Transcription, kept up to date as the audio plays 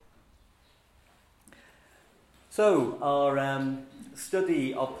So, our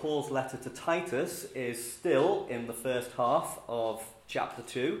study of Paul's letter to Titus is still in the first half of chapter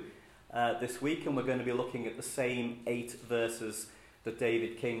 2 this week, and we're going to be looking at the same 8 verses that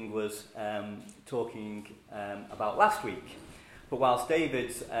David King was talking about last week. But whilst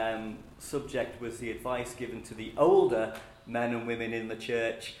David's subject was the advice given to the older men and women in the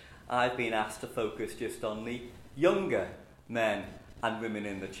church, I've been asked to focus just on the younger men and women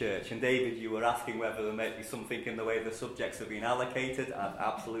in the church. And David, you were asking whether there might be something in the way the subjects have been allocated. I've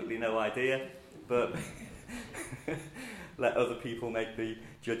absolutely no idea, but let other people make the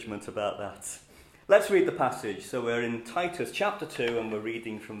judgment about that. Let's read the passage. So we're in Titus chapter 2 and we're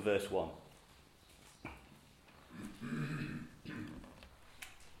reading from verse 1.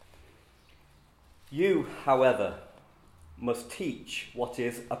 You, however, must teach what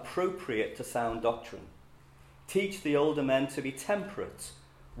is appropriate to sound doctrine. Teach the older men to be temperate,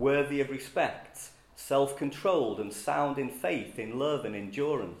 worthy of respect, self-controlled and sound in faith, in love and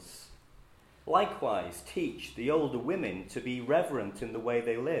endurance. Likewise, teach the older women to be reverent in the way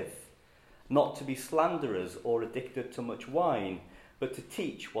they live, not to be slanderers or addicted to much wine, but to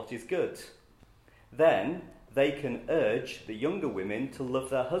teach what is good. Then they can urge the younger women to love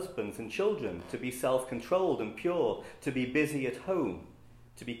their husbands and children, to be self-controlled and pure, to be busy at home,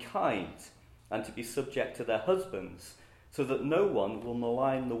 to be kind, and to be subject to their husbands, so that no one will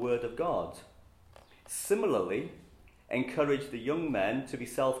malign the word of God. Similarly, encourage the young men to be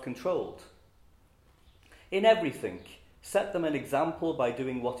self-controlled. In everything, set them an example by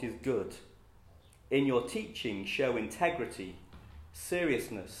doing what is good. In your teaching, show integrity,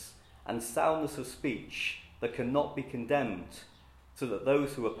 seriousness, and soundness of speech that cannot be condemned, so that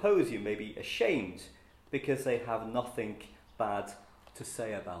those who oppose you may be ashamed, because they have nothing bad to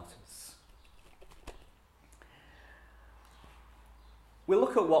say about us. We'll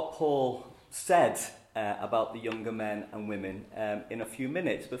look at what Paul said about the younger men and women in a few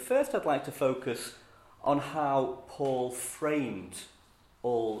minutes, but first I'd like to focus on how Paul framed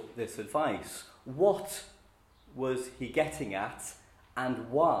all this advice. What was he getting at, and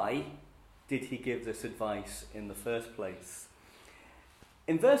why did he give this advice in the first place?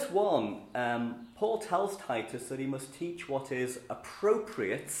 In verse 1, Paul tells Titus that he must teach what is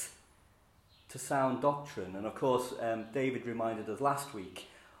appropriate to sound doctrine. And of course, David reminded us last week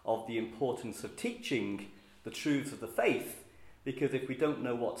of the importance of teaching the truths of the faith, because if we don't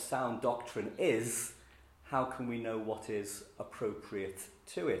know what sound doctrine is, how can we know what is appropriate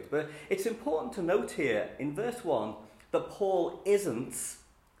to it? But it's important to note here in verse 1 that Paul isn't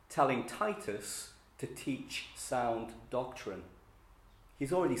telling Titus to teach sound doctrine.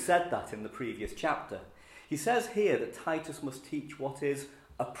 He's already said that in the previous chapter. He says here that Titus must teach what is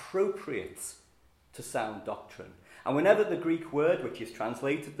appropriate to sound doctrine. And whenever the Greek word which is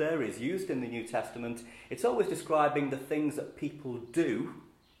translated there is used in the New Testament, it's always describing the things that people do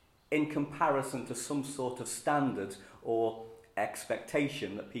in comparison to some sort of standard or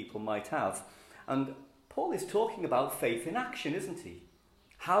expectation that people might have. And Paul is talking about faith in action, isn't he?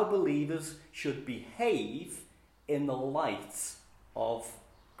 How believers should behave in the light of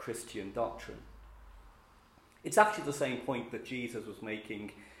Christian doctrine. It's actually the same point that Jesus was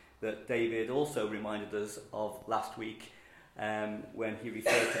making, that David also reminded us of last week when he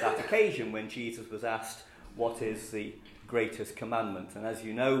referred to that occasion when Jesus was asked, what is the greatest commandment? And as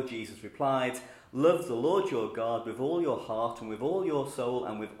you know, Jesus replied, love the Lord your God with all your heart and with all your soul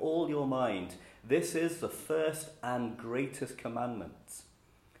and with all your mind. This is the first and greatest commandment.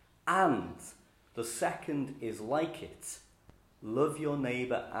 And the second is like it. Love your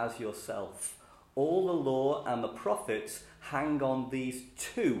neighbour as yourself. All the law and the prophets hang on these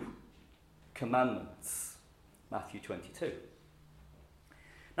 2 commandments. Matthew 22.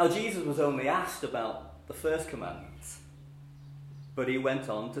 Now, Jesus was only asked about the first commandment, but he went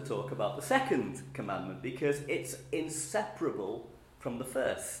on to talk about the second commandment because it's inseparable from the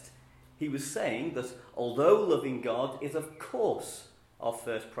first. He was saying that although loving God is of course our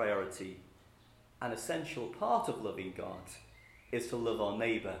first priority, an essential part of loving God is to love our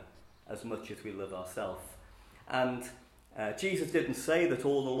neighbour as much as we love ourselves. And Jesus didn't say that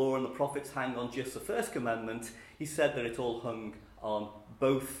all the law and the prophets hang on just the first commandment. He said that it all hung on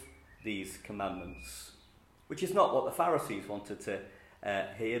both these commandments, which is not what the Pharisees wanted to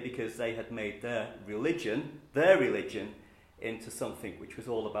hear, because they had made their religion into something which was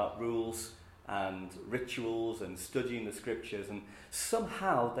all about rules and rituals and studying the scriptures, and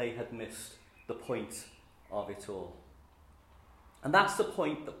somehow they had missed the point of it all. And that's the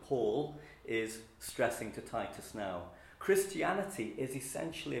point that Paul is stressing to Titus now. Christianity is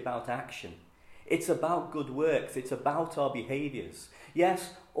essentially about action. It's about good works. It's about our behaviours.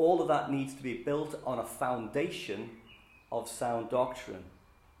 Yes, all of that needs to be built on a foundation of sound doctrine.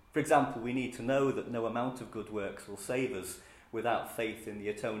 For example, we need to know that no amount of good works will save us without faith in the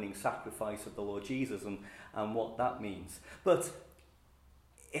atoning sacrifice of the Lord Jesus and what that means. But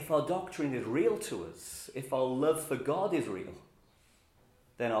if our doctrine is real to us, if our love for God is real,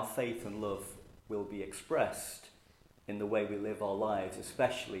 then our faith and love will be expressed in the way we live our lives,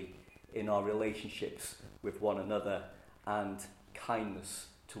 especially in our relationships with one another and kindness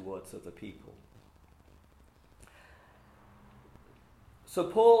towards other people. So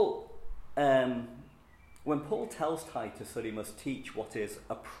Paul, when Paul tells Titus that he must teach what is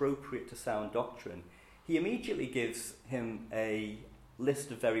appropriate to sound doctrine, he immediately gives him a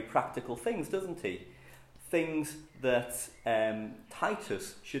list of very practical things, doesn't he? Things that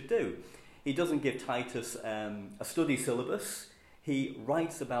Titus should do. He doesn't give Titus a study syllabus. He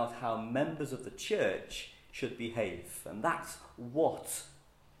writes about how members of the church should behave. And that's what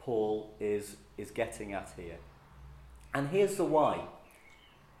Paul is getting at here. And here's the why.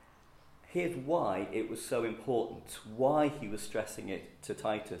 Here's why it was so important, why he was stressing it to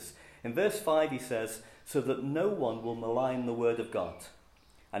Titus. In verse 5 he says, so that no one will malign the word of God.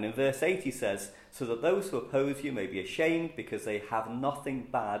 And in verse 8 he says, so that those who oppose you may be ashamed because they have nothing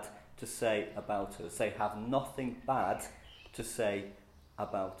bad to say about us. They have nothing bad to say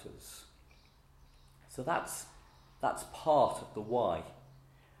about us. So that's part of the why.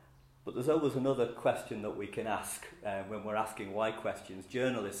 But there's always another question that we can ask when we're asking why questions.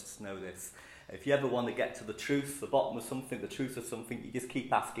 Journalists know this. If you ever want to get to the truth, the bottom of something, the truth of something, you just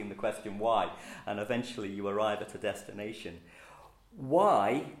keep asking the question why, and eventually you arrive at a destination.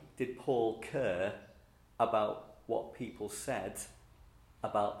 Why did Paul care about what people said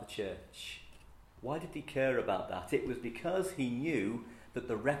about the church? Why did he care about that? It was because he knew that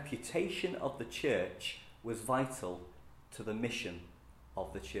the reputation of the church was vital to the mission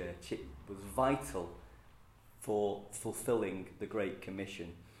of the church. It was vital for fulfilling the Great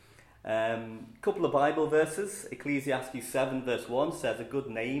Commission. Couple of Bible verses. Ecclesiastes 7 verse 1 says, a good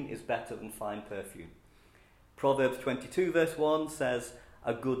name is better than fine perfume. Proverbs 22 verse 1 says,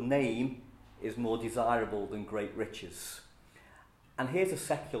 a good name is more desirable than great riches. And here's a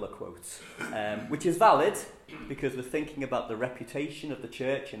secular quote, which is valid because we're thinking about the reputation of the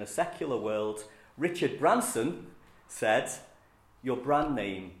church in a secular world. Richard Branson said, your brand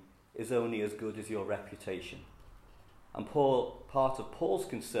name is only as good as your reputation. And part of Paul's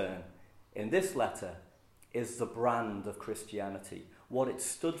concern in this letter is the brand of Christianity, what it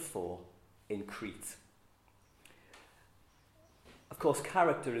stood for in Crete. Of course,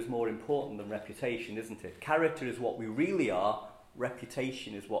 character is more important than reputation, isn't it? Character is what we really are.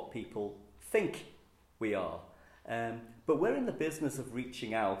 Reputation is what people think we are. But we're in the business of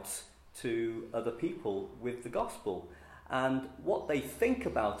reaching out to other people with the gospel. And what they think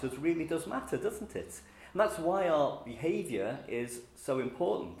about us really does matter, doesn't it? And that's why our behaviour is so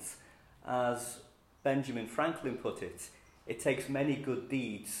important. As Benjamin Franklin put it, it takes many good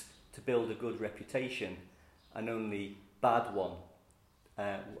deeds to build a good reputation, and only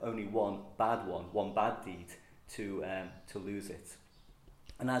one bad deed to lose it.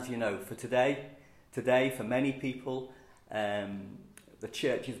 And as you know, for today, for many people, the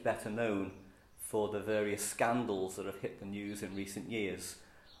church is better known for the various scandals that have hit the news in recent years,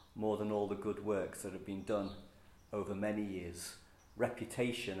 more than all the good works that have been done over many years.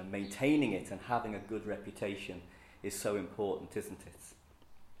 Reputation and maintaining it and having a good reputation is so important, isn't it?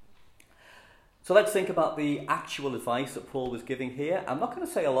 So let's think about the actual advice that Paul was giving here. I'm not going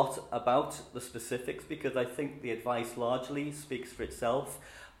to say a lot about the specifics because I think the advice largely speaks for itself.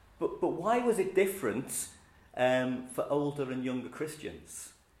 But why was it different for older and younger Christians?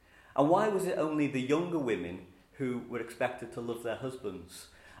 And why was it only the younger women who were expected to love their husbands?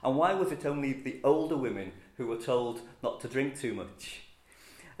 And why was it only the older women who were told not to drink too much?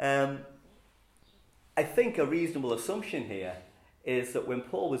 I think a reasonable assumption here is that when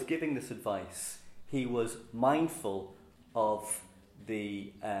Paul was giving this advice, he was mindful of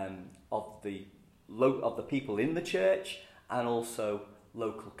the people in the church and also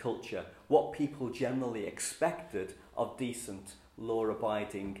local culture, what people generally expected of decent,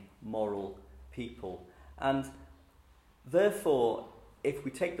 law-abiding, moral people. And therefore, if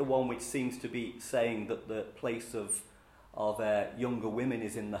we take the one which seems to be saying that the place of younger women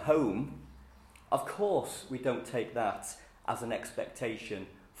is in the home, of course we don't take that as an expectation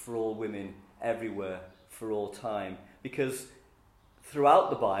for all women everywhere for all time, because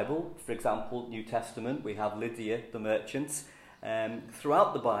throughout the Bible, for example, New Testament, we have Lydia the merchant.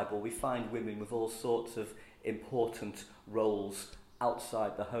 Throughout the Bible, we find women with all sorts of important roles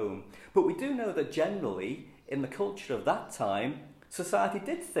outside the home. But we do know that generally, in the culture of that time, society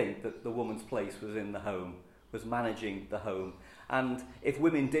did think that the woman's place was in the home, was managing the home. And if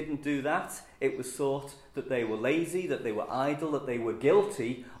women didn't do that, it was thought that they were lazy, that they were idle, that they were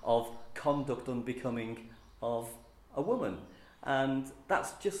guilty of conduct unbecoming of a woman. And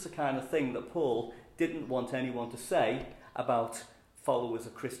that's just the kind of thing that Paul didn't want anyone to say about followers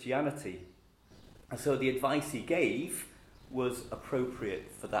of Christianity. And so the advice he gave was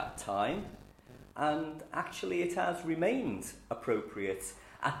appropriate for that time, and actually it has remained appropriate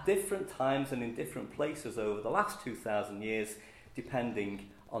at different times and in different places over the last 2,000 years, depending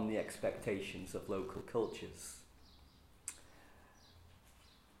on the expectations of local cultures.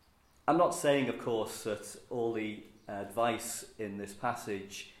 I'm not saying, of course, that all the advice in this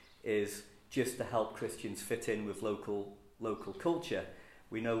passage is just to help Christians fit in with local culture.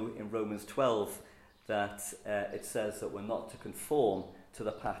 We know in Romans 12 that it says that we're not to conform to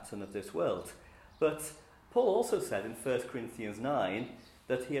the pattern of this world. But Paul also said in 1 Corinthians 9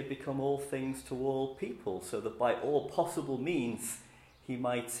 that he had become all things to all people, so that by all possible means he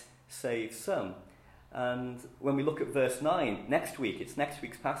might save some. And when we look at verse 9 next week, it's next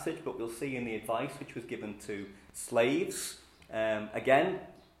week's passage, but we'll see in the advice which was given to slaves, again,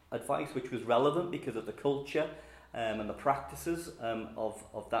 advice which was relevant because of the culture and the practices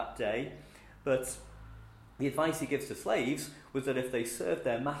of that day. But the advice he gives to slaves was that if they served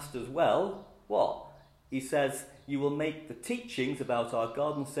their masters well, what? He says, you will make the teachings about our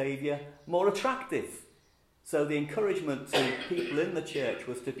God and Saviour more attractive. So the encouragement to people in the church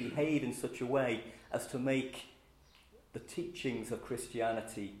was to behave in such a way as to make the teachings of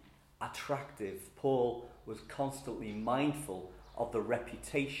Christianity attractive. Paul was constantly mindful of the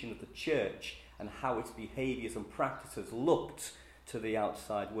reputation of the church and how its behaviours and practices looked to the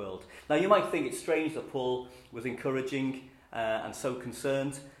outside world. Now you might think it's strange that Paul was encouraging and so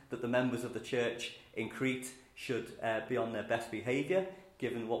concerned that the members of the church in Crete should be on their best behaviour,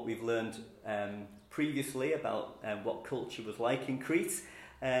 given what we've learned previously about what culture was like in Crete.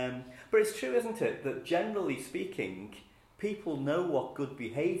 But it's true, isn't it, that generally speaking, people know what good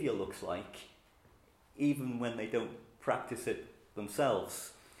behaviour looks like, even when they don't practice it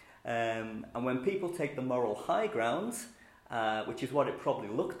themselves. And when people take the moral high ground, which is what it probably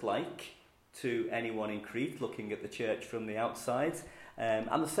looked like to anyone in Crete looking at the church from the outside,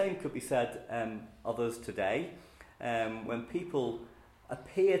 and the same could be said of us today, when people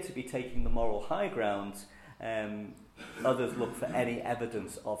appear to be taking the moral high ground, others look for any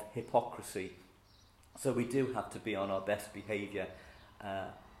evidence of hypocrisy. So we do have to be on our best behaviour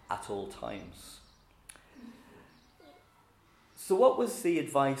at all times. So what was the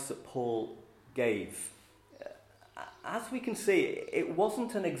advice that Paul gave? As we can see, it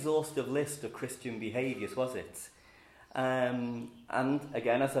wasn't an exhaustive list of Christian behaviours, was it? And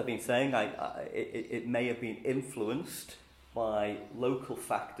again, as I've been saying, it may have been influenced by local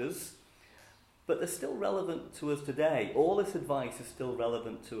factors, but they're still relevant to us today. All this advice is still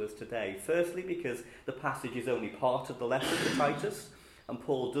relevant to us today. Firstly, because the passage is only part of the letter to Titus, and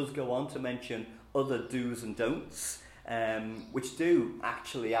Paul does go on to mention other do's and don'ts, which do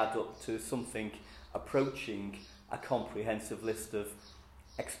actually add up to something approaching a comprehensive list of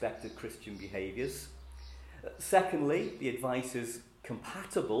expected Christian behaviours. Secondly, the advice is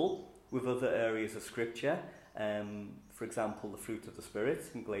compatible with other areas of Scripture, for example, the fruit of the Spirit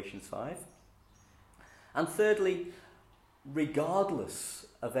in Galatians 5. And thirdly, regardless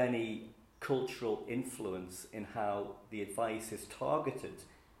of any cultural influence in how the advice is targeted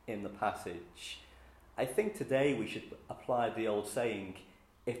in the passage, I think today we should apply the old saying,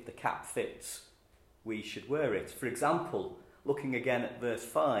 if the cap fits, we should wear it. For example, looking again at verse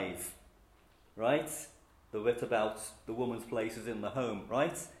 5, right? The bit about the woman's place is in the home,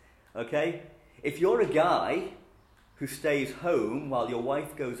 right? Okay? If you're a guy who stays home while your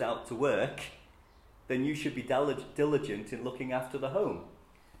wife goes out to work, then you should be diligent in looking after the home.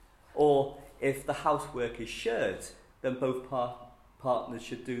 Or if the housework is shared, then both partners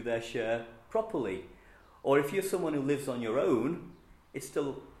should do their share properly. Or if you're someone who lives on your own, it's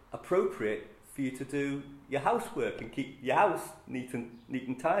still appropriate for you to do your housework and keep your house neat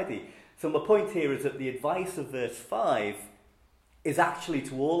and tidy. So my point here is that the advice of verse 5 is actually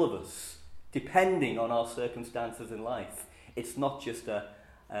to all of us, depending on our circumstances in life. It's not just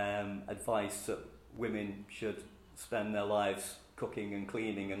advice that women should spend their lives cooking and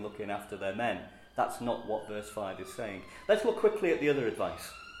cleaning and looking after their men. That's not what verse 5 is saying. Let's look quickly at the other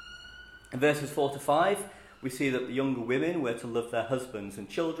advice. In verses 4 to 5, we see that the younger women were to love their husbands and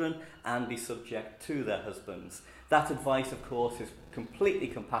children and be subject to their husbands. That advice, of course, is completely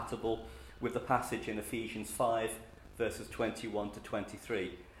compatible with the passage in Ephesians 5, verses 21 to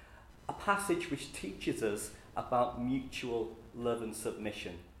 23. A passage which teaches us about mutual love and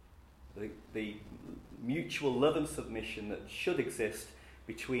submission. The mutual love and submission that should exist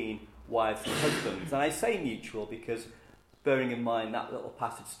between wives and husbands. And I say mutual because, bearing in mind that little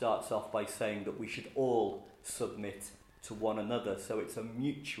passage starts off by saying that we should all submit to one another. So it's a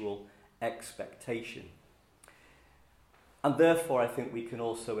mutual expectation. And therefore I think we can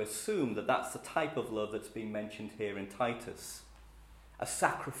also assume that that's the type of love that's being mentioned here in Titus. A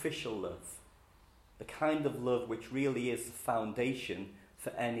sacrificial love. The kind of love which really is the foundation for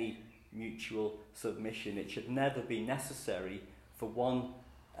any mutual submission. It should never be necessary for one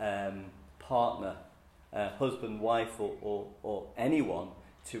partner, husband, wife, or anyone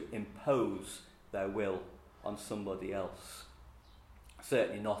to impose their will on somebody else.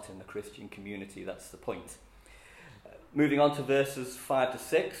 Certainly not in the Christian community, that's the point. Moving on to verses 5 to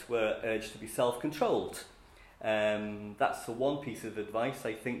 6, we're urged to be self-controlled. That's the one piece of advice,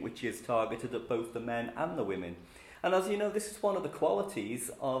 I think, which is targeted at both the men and the women. And as you know, this is one of the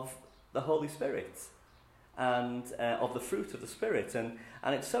qualities of the Holy Spirit and of the fruit of the Spirit. And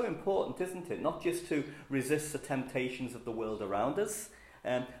it's so important, isn't it? Not just to resist the temptations of the world around us,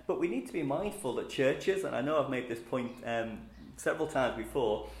 but we need to be mindful that churches, and I know I've made this point several times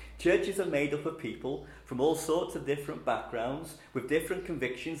before, churches are made up of people from all sorts of different backgrounds, with different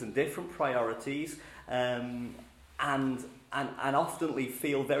convictions and different priorities, and often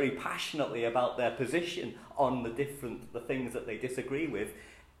feel very passionately about their position on the things that they disagree with.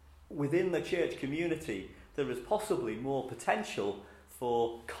 Within the church community, there is possibly more potential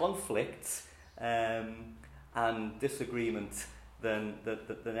for conflict and disagreement than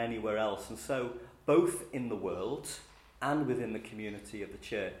anywhere else. And so, both in the world and within the community of the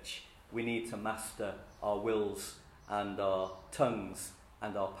church, we need to master our wills and our tongues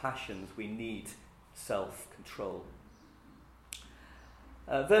and our passions. We need self-control.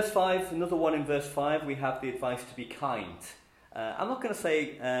 Verse 5, another one in verse 5, we have the advice to be kind. I'm not going to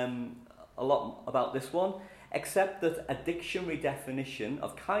say a lot about this one, except that a dictionary definition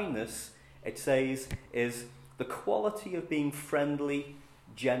of kindness, it says, is the quality of being friendly,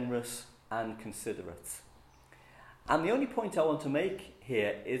 generous, and considerate. And the only point I want to make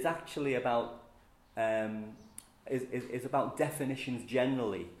here is actually about is about definitions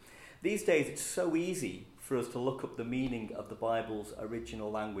generally. These days, it's so easy for us to look up the meaning of the Bible's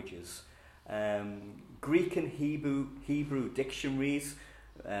original languages. Greek and Hebrew dictionaries,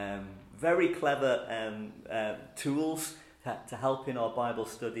 very clever tools to help in our Bible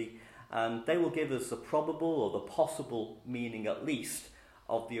study, and they will give us the probable or the possible meaning, at least,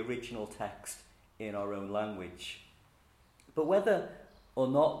 of the original text in our own language. But whether or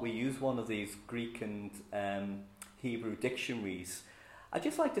not we use one of these Greek and Hebrew dictionaries, I'd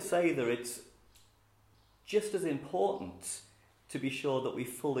just like to say that it's just as important to be sure that we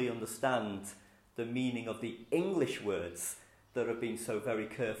fully understand the meaning of the English words that have been so very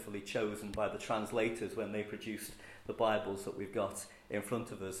carefully chosen by the translators when they produced the Bibles that we've got in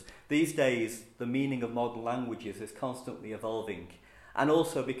front of us. These days, the meaning of modern languages is constantly evolving, and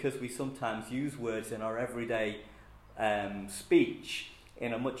also because we sometimes use words in our everyday speech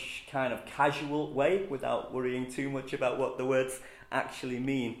in a much kind of casual way without worrying too much about what the words actually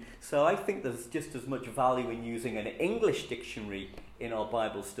mean. So I think there's just as much value in using an English dictionary in our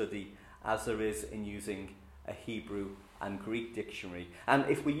Bible study as there is in using a Hebrew and Greek dictionary. And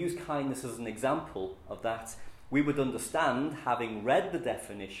if we use kindness as an example of that, we would understand, having read the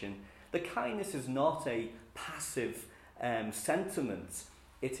definition, that kindness is not a passive sentiment.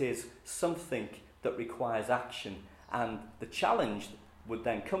 It is something that requires action. And the challenge would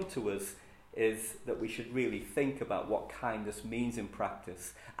then come to us is that we should really think about what kindness means in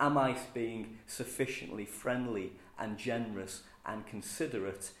practice. Am I being sufficiently friendly and generous and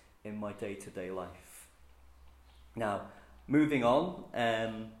considerate in my day-to-day life? Now, moving on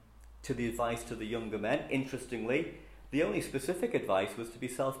to the advice to the younger men, interestingly, the only specific advice was to be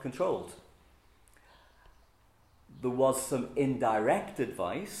self-controlled. There was some indirect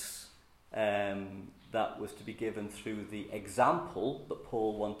advice that was to be given through the example that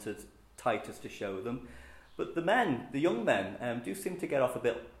Paul wanted Titus to show them. But the young men, do seem to get off a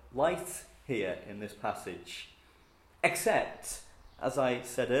bit light here in this passage. Except, as I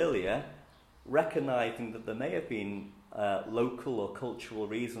said earlier, recognising that there may have been local or cultural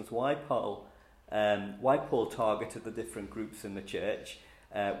reasons why Paul targeted the different groups in the church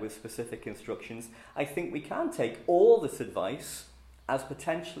with specific instructions. I think we can take all this advice as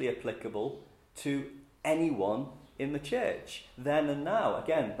potentially applicable to anyone in the church, then and now.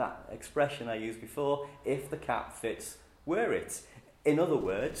 Again, that expression I used before, if the cap fits, wear it. In other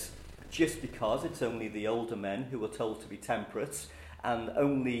words, just because it's only the older men who are told to be temperate and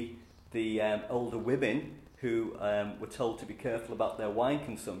only the older women who were told to be careful about their wine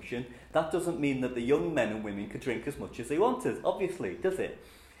consumption, that doesn't mean that the young men and women could drink as much as they wanted, obviously, does it?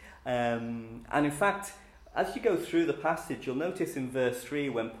 And in fact, as you go through the passage, you'll notice in verse 3,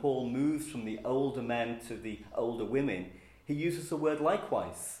 when Paul moves from the older men to the older women, he uses the word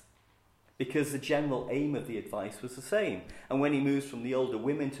likewise, because the general aim of the advice was the same. And when he moves from the older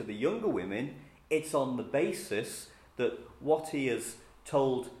women to the younger women, it's on the basis that what he has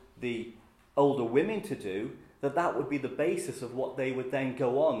told the older women to do, that would be the basis of what they would then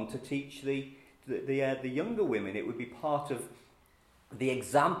go on to teach the younger women. It would be part of the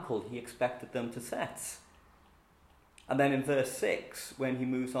example he expected them to set. And then in verse 6, when he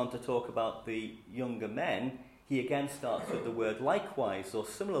moves on to talk about the younger men, he again starts with the word likewise or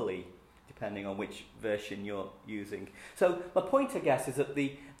similarly, depending on which version you're using. So my point, I guess, is that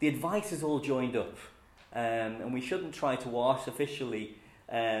the advice is all joined up, and we shouldn't try to artificially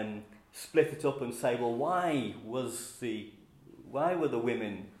split it up and say, well, why were the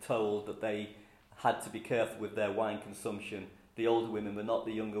women told that they had to be careful with their wine consumption, the older women but not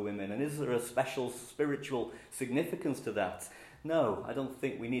the younger women, and is there a special spiritual significance to that? No, I don't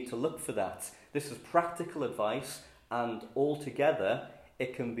think we need to look for that. This is practical advice, and altogether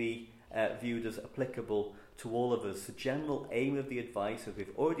it can be viewed as applicable to all of us. The general aim of the advice, as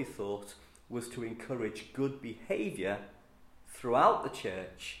we've already thought, was to encourage good behaviour throughout the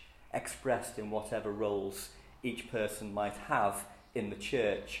church, expressed in whatever roles each person might have in the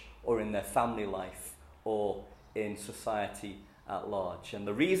church or in their family life or in society at large. And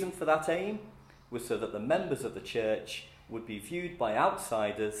the reason for that aim was so that the members of the church would be viewed by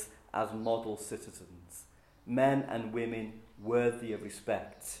outsiders as model citizens, men and women worthy of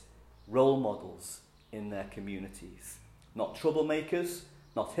respect, role models in their communities. Not troublemakers,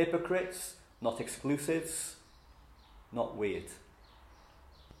 not hypocrites, not exclusives, not weird.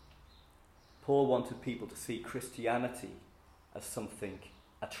 Paul wanted people to see Christianity as something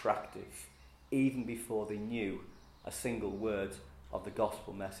attractive, even before they knew a single word of the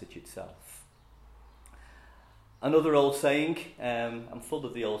gospel message itself. Another old saying, I'm full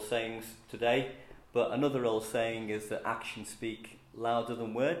of the old sayings today, but another old saying is that actions speak louder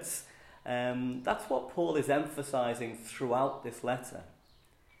than words. That's what Paul is emphasising throughout this letter.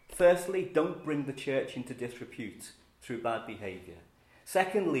 Firstly, don't bring the church into disrepute through bad behaviour.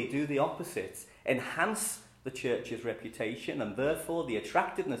 Secondly, do the opposite. Enhance the church's reputation and therefore the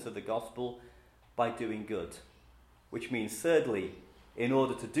attractiveness of the gospel by doing good. Which means, thirdly, in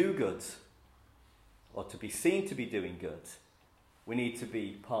order to do good, or to be seen to be doing good, we need to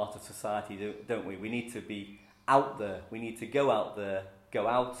be part of society, don't we? We need to be out there. We need to go out there, go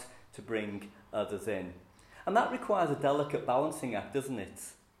out to bring others in. And that requires a delicate balancing act, doesn't it?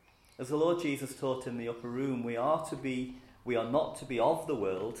 As the Lord Jesus taught in the upper room, we are not to be of the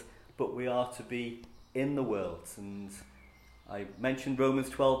world, but we are to be in the world. And I mentioned Romans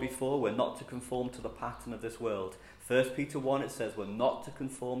 12 before. We're not to conform to the pattern of this world. 1 Peter 1, it says we're not to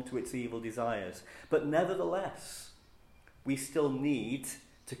conform to its evil desires. But nevertheless, we still need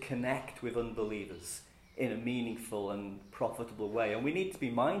to connect with unbelievers in a meaningful and profitable way. And we need to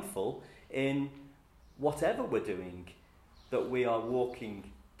be mindful in whatever we're doing that we are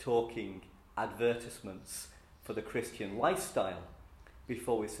walking, talking advertisements for the Christian lifestyle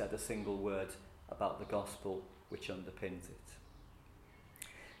before we said a single word about the gospel which underpins it.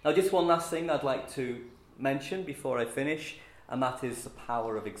 Now, just one last thing I'd like to mention before I finish, and that is the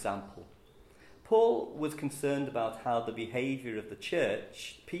power of example. Paul was concerned about how the behaviour of the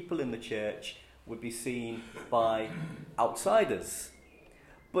church, people in the church, would be seen by outsiders.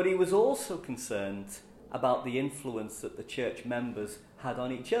 But he was also concerned about the influence that the church members had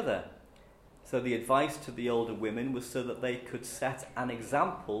on each other. So the advice to the older women was so that they could set an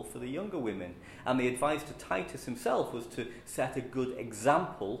example for the younger women. And the advice to Titus himself was to set a good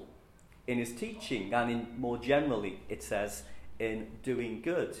example in his teaching and in, more generally, it says, in doing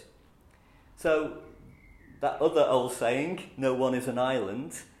good. So that other old saying, no one is an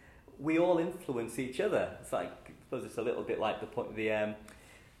island, we all influence each other. It's like, I suppose it's a little bit like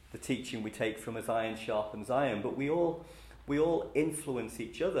the teaching we take from as iron sharpens iron, but we all influence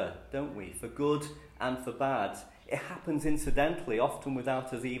each other, don't we? For good and for bad. It happens incidentally, often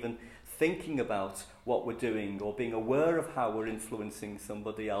without us even thinking about what we're doing or being aware of how we're influencing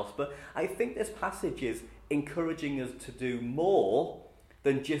somebody else. But I think this passage is encouraging us to do more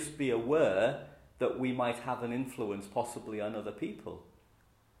than just be aware that we might have an influence possibly on other people.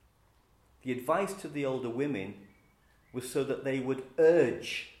 The advice to the older women was so that they would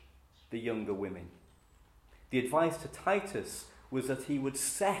urge the younger women. The advice to Titus was that he would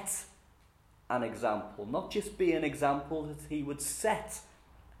set an example. Not just be an example, that he would set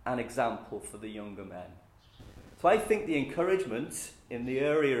an example for the younger men. So I think the encouragement in the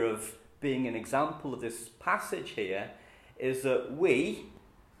area of being an example of this passage here is that we,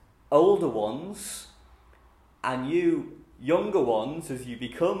 older ones, and you younger ones, as you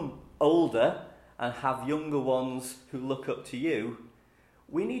become older and have younger ones who look up to you,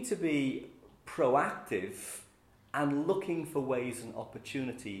 we need to be proactive and looking for ways and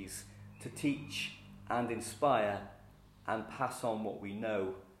opportunities to teach and inspire and pass on what we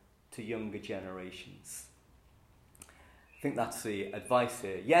know to younger generations. I think that's the advice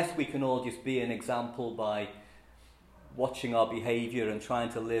here. Yes, we can all just be an example by watching our behaviour and trying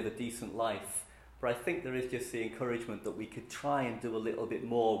to live a decent life. But I think there is just the encouragement that we could try and do a little bit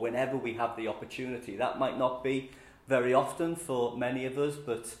more whenever we have the opportunity. That might not be very often for many of us,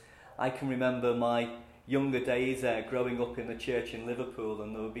 but I can remember my younger days growing up in the church in Liverpool,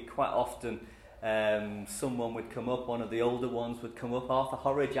 and there would be quite often someone would come up, one of the older ones would come up, Arthur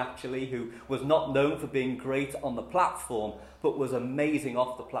Horridge actually, who was not known for being great on the platform, but was amazing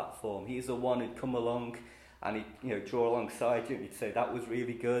off the platform. He's the one who'd come along and he'd draw alongside you and he'd say, that was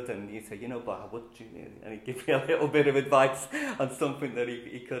really good, and you'd say, but what do you, and he'd give you a little bit of advice on something that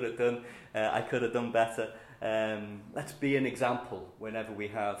he could have done, I could have done better. Let's be an example whenever we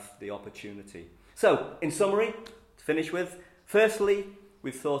have the opportunity. So, in summary, to finish with, firstly,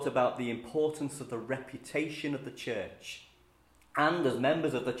 we've thought about the importance of the reputation of the church. And as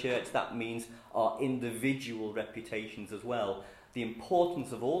members of the church, that means our individual reputations as well. The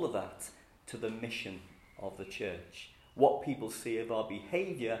importance of all of that to the mission of the church. What people see of our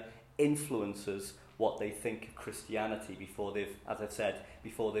behaviour influences what they think of Christianity before they've, as I've said,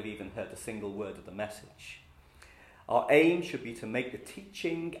 before they've even heard a single word of the message. Our aim should be to make the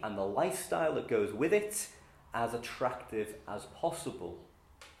teaching and the lifestyle that goes with it as attractive as possible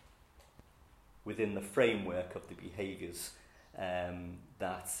within the framework of the behaviours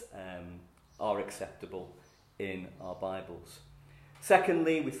that are acceptable in our Bibles.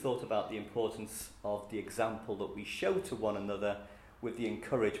 Secondly, we thought about the importance of the example that we show to one another, with the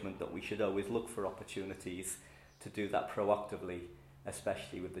encouragement that we should always look for opportunities to do that proactively,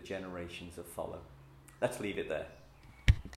 especially with the generations that follow. Let's leave it there.